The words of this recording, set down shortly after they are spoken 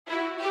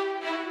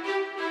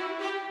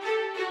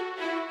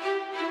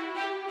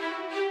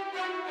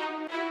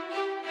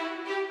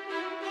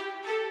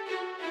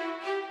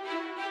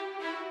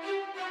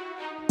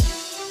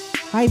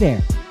Hi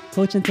there,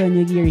 Coach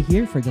Antonio Geary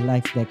here for the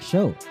Life Deck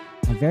Show.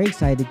 I'm very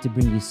excited to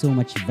bring you so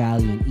much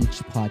value in each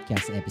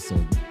podcast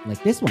episode,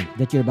 like this one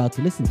that you're about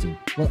to listen to.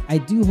 Well, I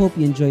do hope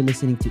you enjoy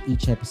listening to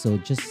each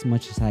episode just as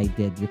much as I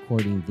did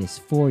recording this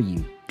for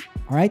you.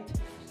 All right,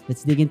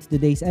 let's dig into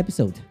today's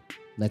episode.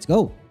 Let's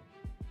go.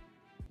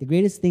 The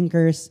greatest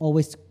thinkers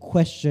always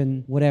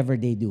question whatever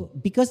they do.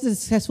 Because the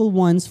successful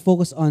ones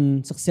focus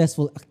on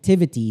successful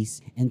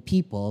activities and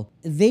people,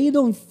 they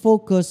don't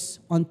focus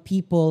on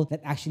people that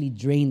actually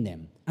drain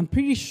them. I'm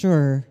pretty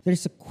sure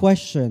there's a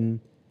question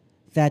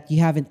that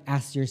you haven't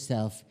asked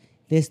yourself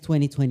this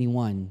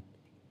 2021.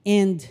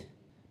 And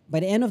by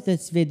the end of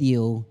this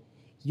video,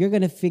 you're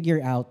going to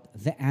figure out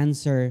the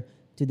answer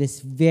to this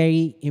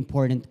very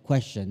important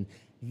question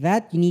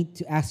that you need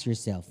to ask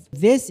yourself.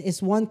 This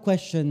is one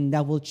question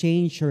that will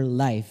change your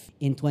life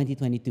in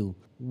 2022.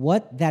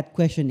 What that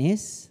question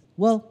is?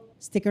 Well,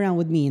 stick around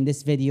with me in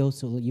this video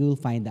so you'll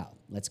find out.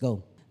 Let's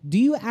go. Do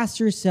you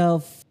ask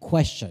yourself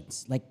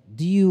questions?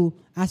 Do you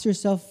ask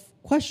yourself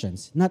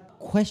questions? Not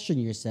question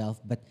yourself,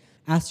 but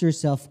ask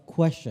yourself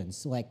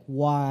questions like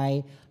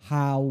why,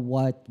 how,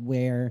 what,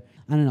 where,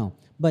 I don't know.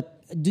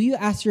 But do you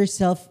ask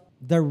yourself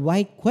the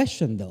right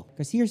question though?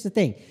 Because here's the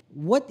thing.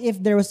 What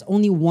if there was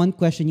only one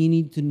question you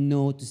need to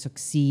know to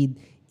succeed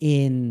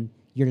in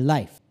your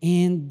life?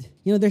 And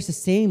there's a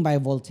saying by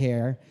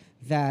Voltaire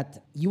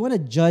that you want to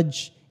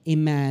judge a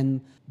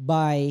man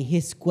by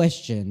his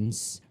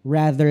questions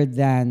rather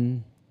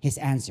than his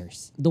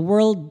answers. The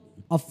world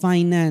of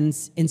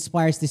finance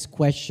inspires this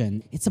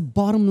question. It's a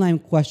bottom line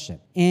question.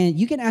 And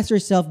you can ask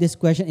yourself this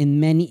question in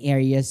many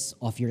areas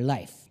of your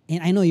life.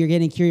 And I know you're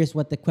getting curious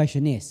what the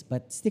question is,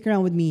 but stick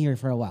around with me here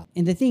for a while.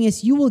 And the thing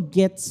is, you will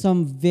get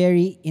some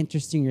very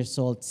interesting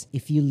results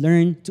if you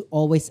learn to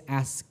always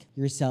ask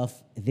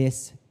yourself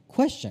this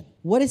question.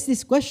 What is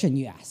this question,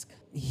 you ask?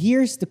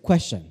 Here's the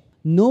question.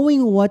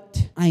 Knowing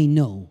what I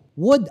know,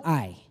 would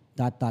I... ...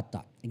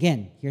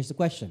 Again, here's the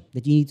question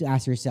that you need to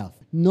ask yourself.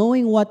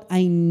 Knowing what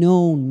I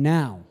know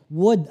now,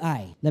 would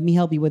I? Let me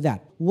help you with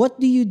that.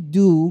 What do you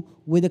do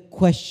with a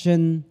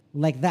question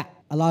like that?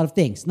 A lot of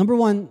things. Number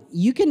one,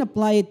 you can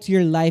apply it to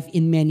your life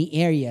in many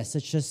areas,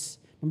 such as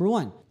number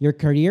one, your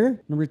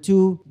career. Number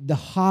two, the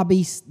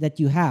hobbies that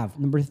you have.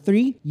 Number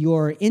three,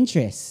 your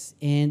interests.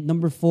 And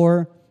number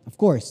four, of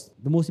course,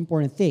 the most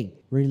important thing,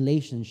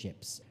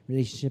 relationships.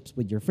 Relationships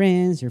with your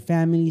friends, your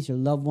families, your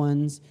loved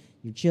ones,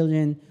 your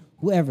children,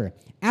 whoever.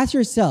 Ask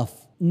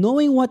yourself,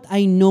 knowing what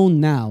I know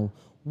now,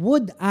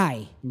 would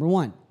I, number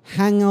one,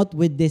 hang out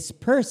with this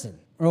person?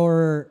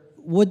 Or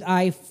would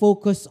I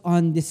focus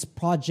on this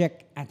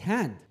project at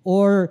hand?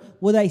 Or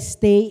would I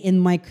stay in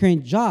my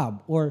current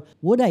job? Or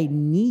would I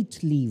need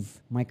to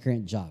leave my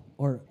current job?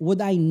 Or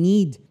would I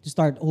need to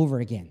start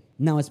over again?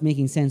 Now it's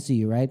making sense to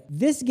you, right?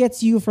 This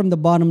gets you from the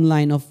bottom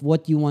line of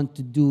what you want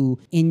to do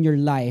in your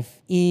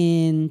life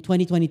in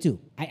 2022.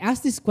 I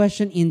asked this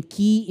question in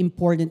key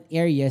important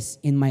areas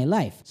in my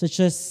life, such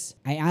as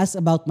I asked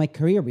about my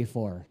career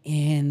before,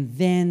 and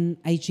then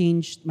I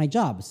changed my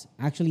jobs.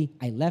 Actually,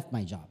 I left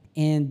my job.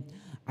 And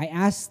I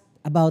asked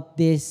about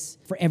this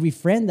for every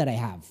friend that I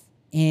have.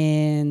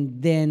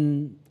 And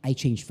then I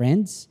changed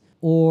friends,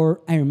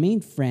 or I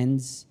remained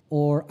friends,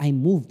 or I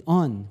moved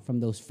on from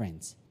those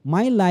friends.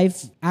 My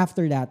life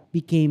after that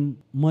became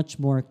much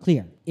more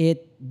clear.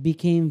 It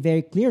became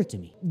very clear to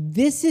me.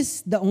 This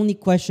is the only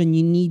question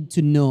you need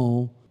to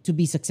know to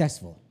be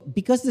successful.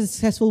 Because the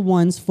successful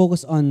ones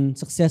focus on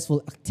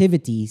successful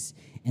activities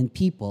and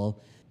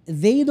people,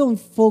 they don't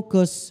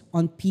focus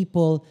on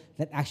people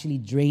that actually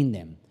drain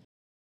them.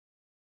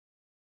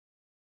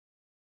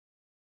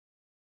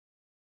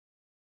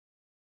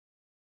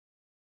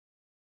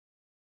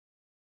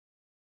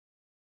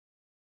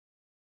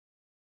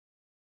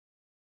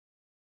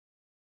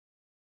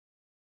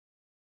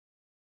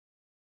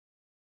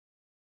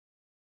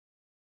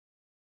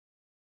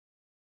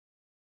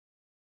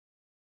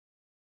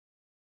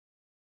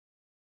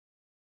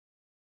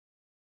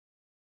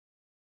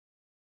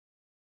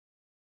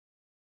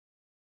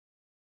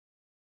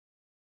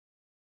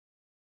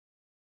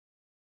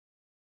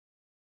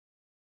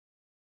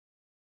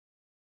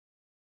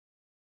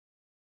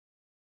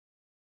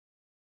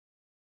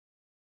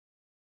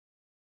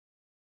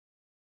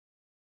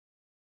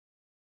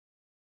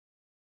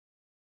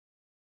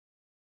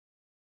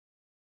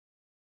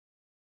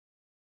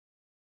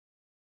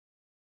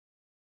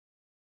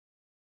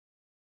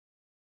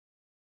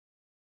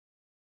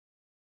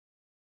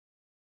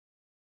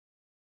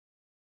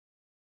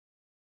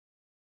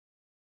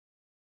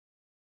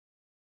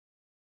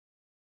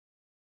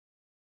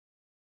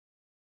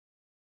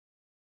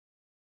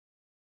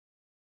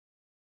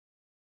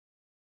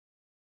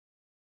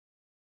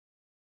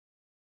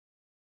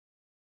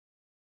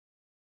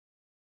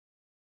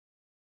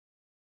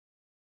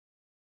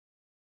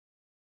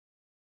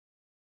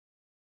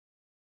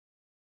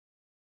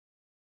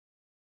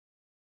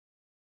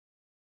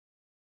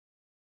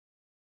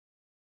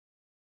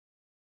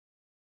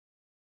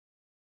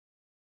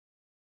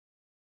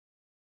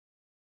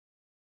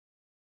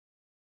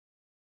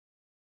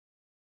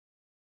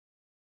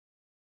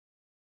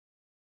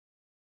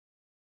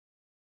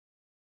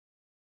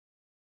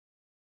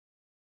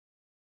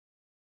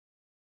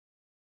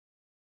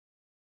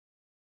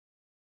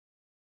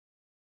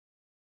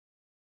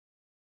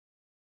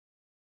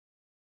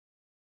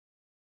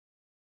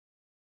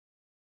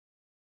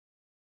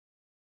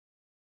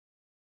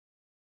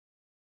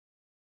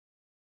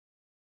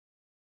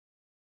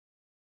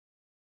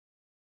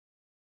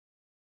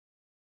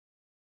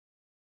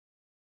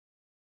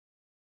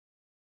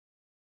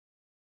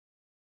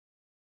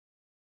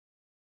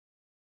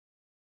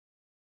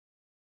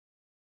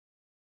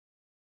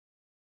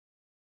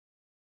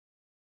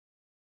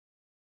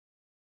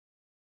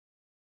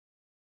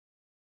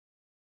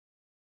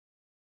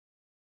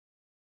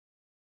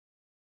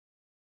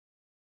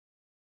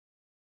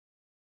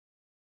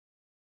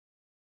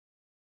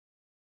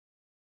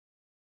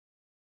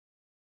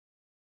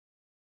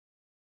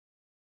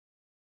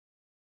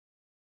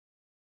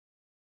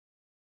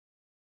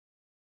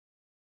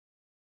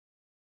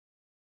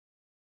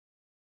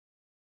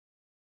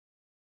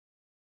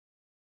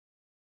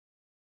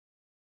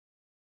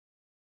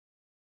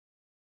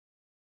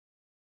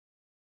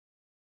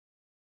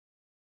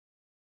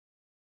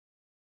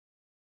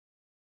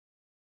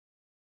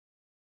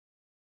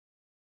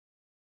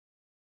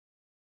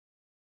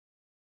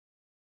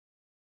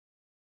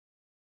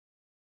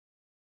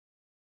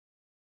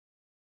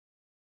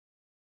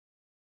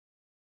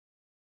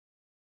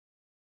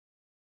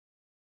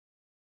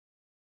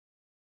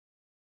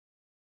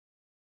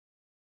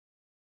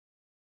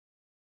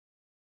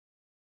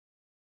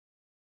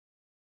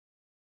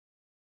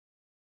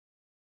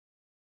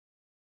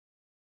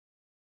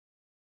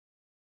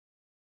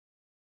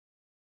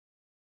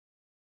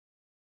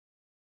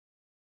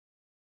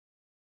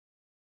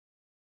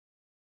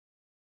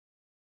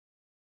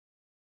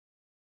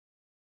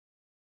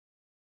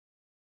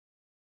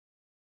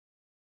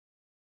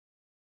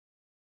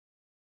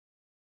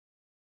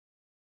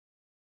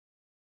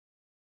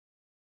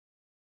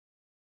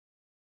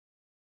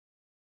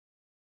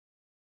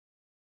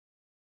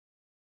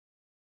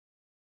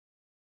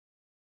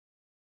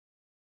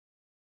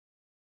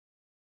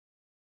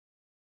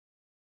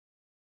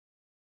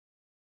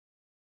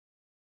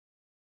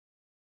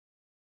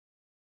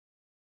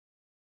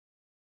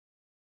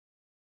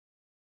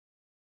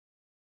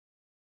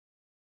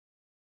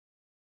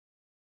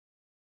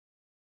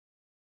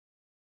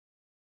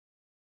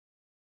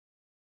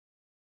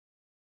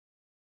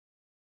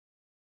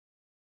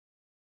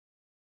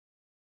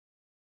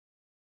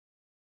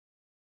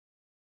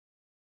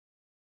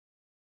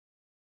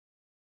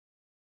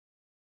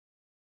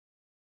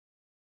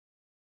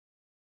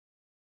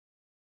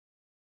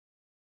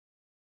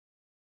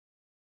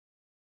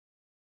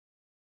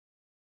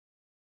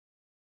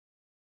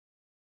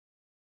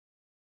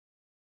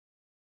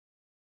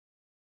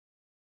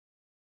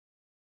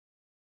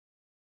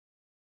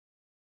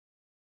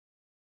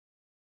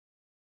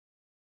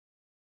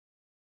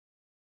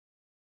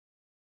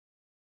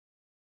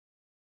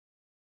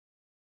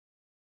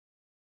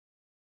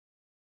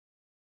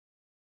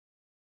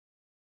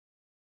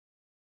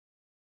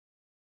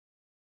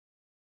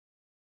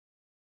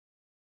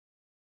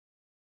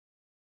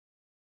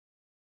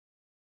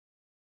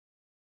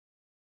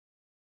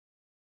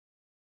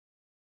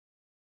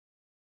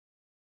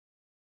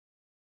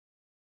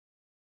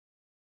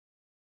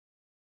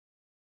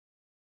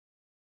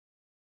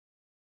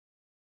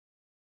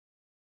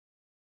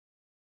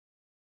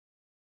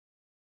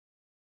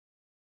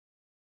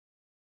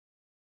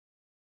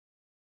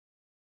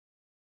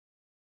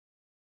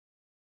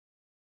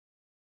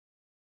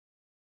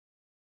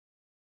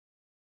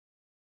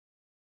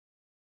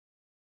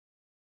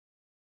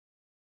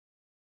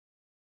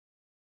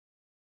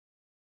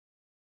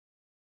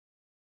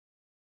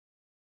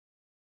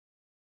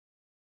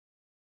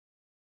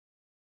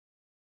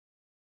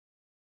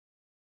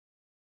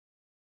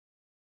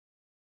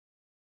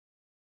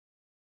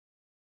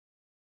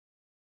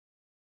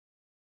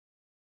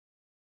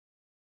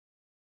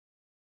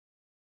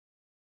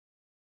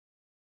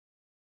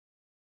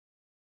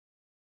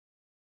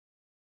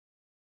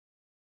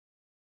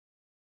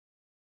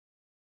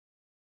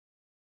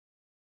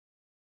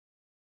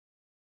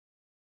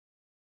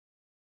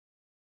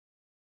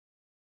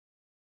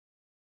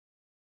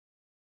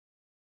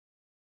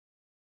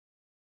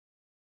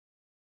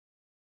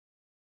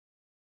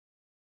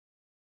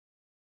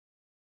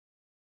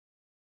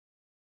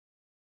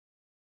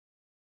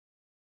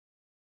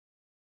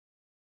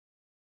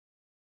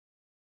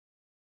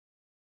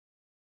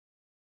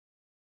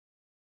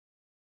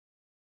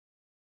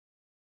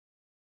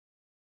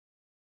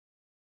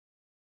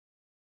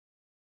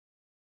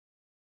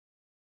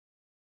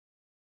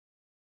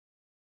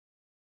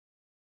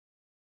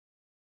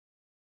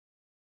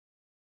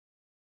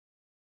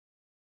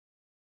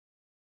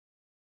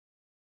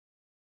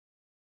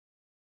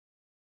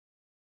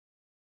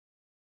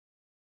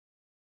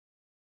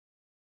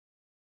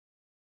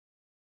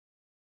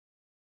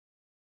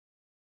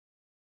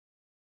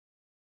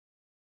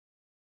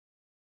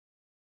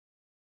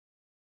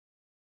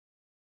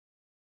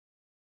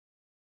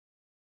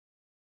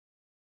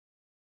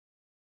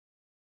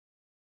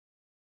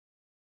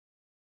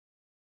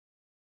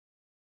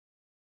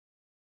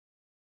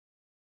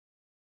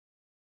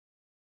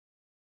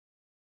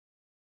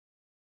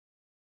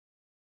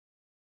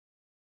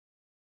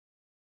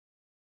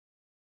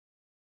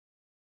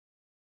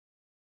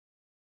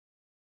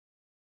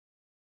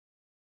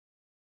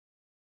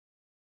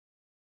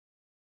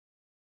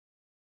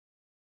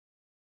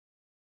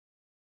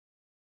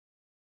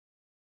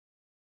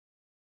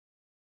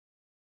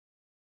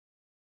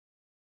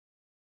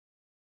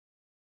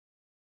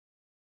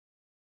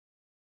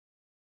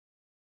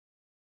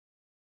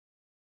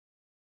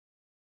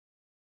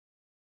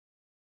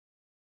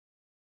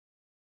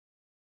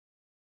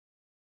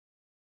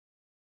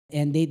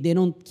 and they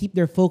don't keep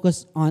their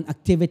focus on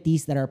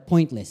activities that are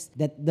pointless,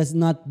 that does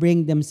not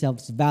bring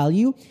themselves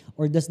value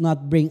or does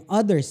not bring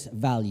others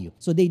value.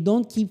 So they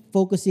don't keep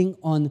focusing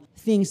on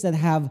things that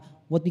have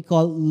what we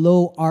call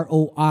low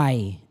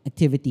ROI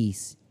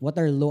activities. What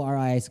are low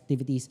ROI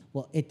activities?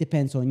 Well, it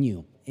depends on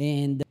you.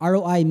 And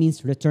ROI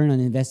means return on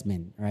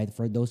investment, right?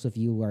 For those of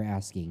you who are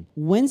asking.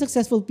 When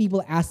successful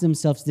people ask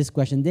themselves this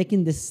question, they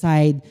can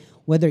decide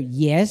whether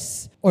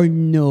yes or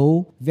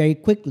no very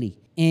quickly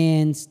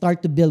and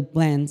start to build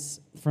plans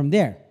from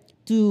there.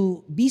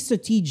 To be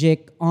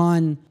strategic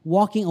on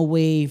walking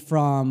away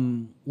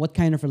from what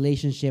kind of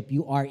relationship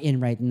you are in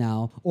right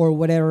now, or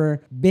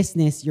whatever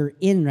business you're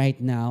in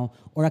right now,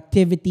 or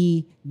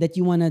activity that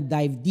you want to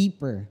dive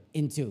deeper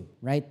into,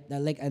 right?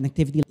 Like an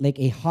activity, like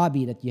a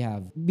hobby that you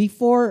have.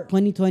 Before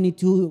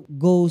 2022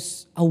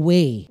 goes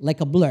away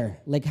like a blur,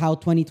 like how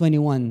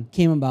 2021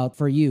 came about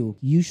for you,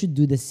 you should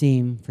do the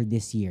same for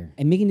this year.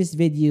 I'm making this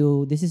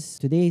video,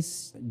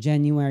 today's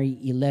January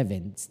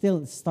 11th,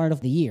 still start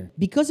of the year.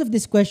 Because of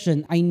this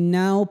question, I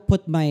now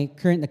put my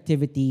current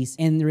activities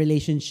and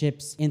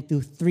relationships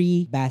into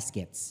 3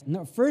 baskets.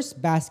 Now,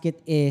 first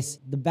basket is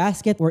the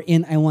basket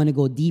wherein I want to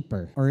go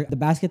deeper, or the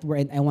basket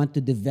wherein I want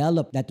to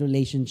develop that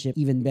relationship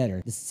even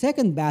better. The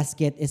second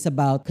basket is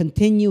about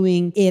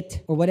continuing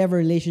it, or whatever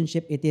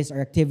relationship it is or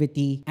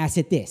activity, as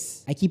it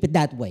is. I keep it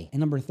that way. And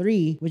number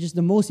 3, which is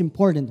the most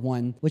important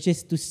one, which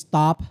is to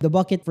stop, the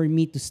bucket for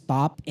me to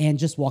stop and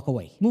just walk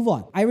away. Move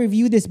on. I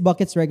review these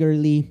buckets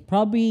regularly,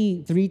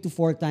 probably 3 to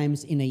 4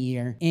 times in a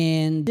year.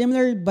 And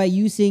similar by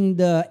using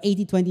the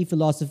 80-20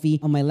 philosophy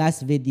on my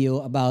last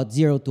video about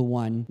 0 to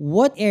 1,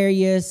 what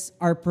areas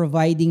are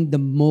providing the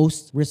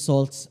most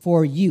results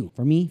for you?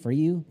 For me, for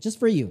you, just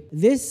for you.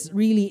 This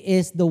really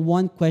is the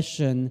one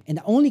question and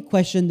the only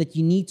question that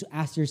you need to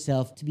ask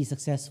yourself to be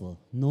successful.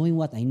 Knowing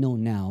what I know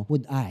now,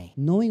 would I?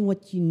 Knowing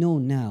what you know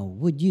now,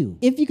 would you?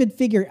 If you could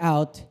figure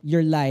out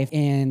your life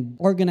and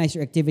organize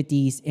your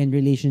activities and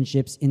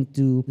relationships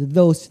into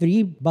those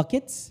 3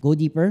 buckets, go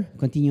deeper,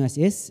 continue as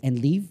is, and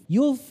leave,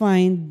 you'll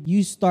find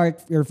you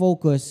start your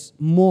focus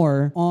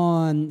more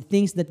on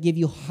things that give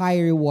you high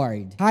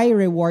reward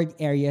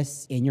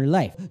areas in your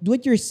life. Do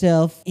it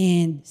yourself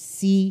and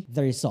see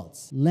the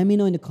results. Let me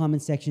know in the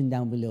comment section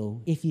down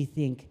below if you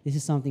think this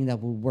is something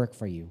that will work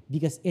for you,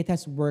 because it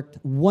has worked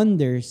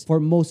wonders for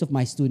most of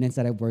my students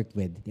that I've worked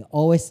with. They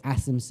always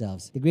ask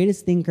themselves, the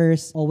greatest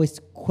thinkers always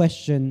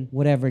question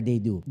whatever they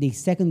do. They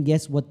second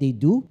guess what they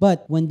do,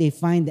 but when they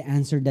find the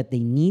answer that they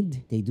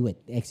need, they do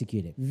it, they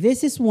execute it.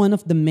 This is one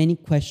of the many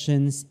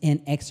questions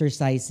and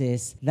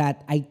exercises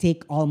that I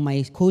take all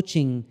my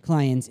coaching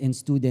clients and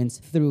students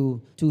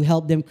through to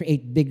help them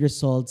create big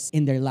results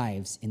in their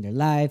lives, in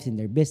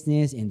their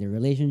business, in their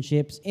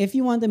relationships. If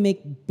you want to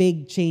make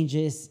big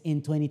changes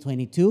in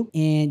 2022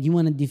 and you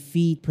want to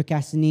defeat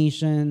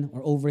procrastination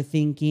or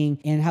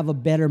overthinking and have a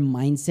better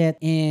mindset,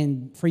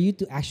 and for you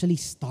to actually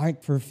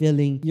start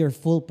fulfilling your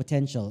full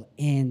potential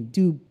and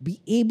to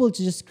be able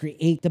to just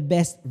create the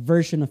best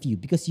version of you,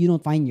 because you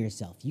don't find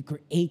yourself, you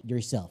create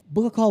yourself.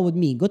 Book a call with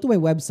me. Go to my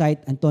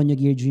website,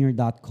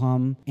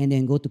 AntonioGuirJr.com, and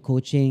then go to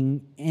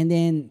coaching, and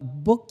then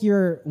book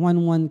your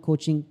one-on-one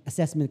coaching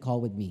assessment call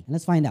with me. And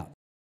let's find out.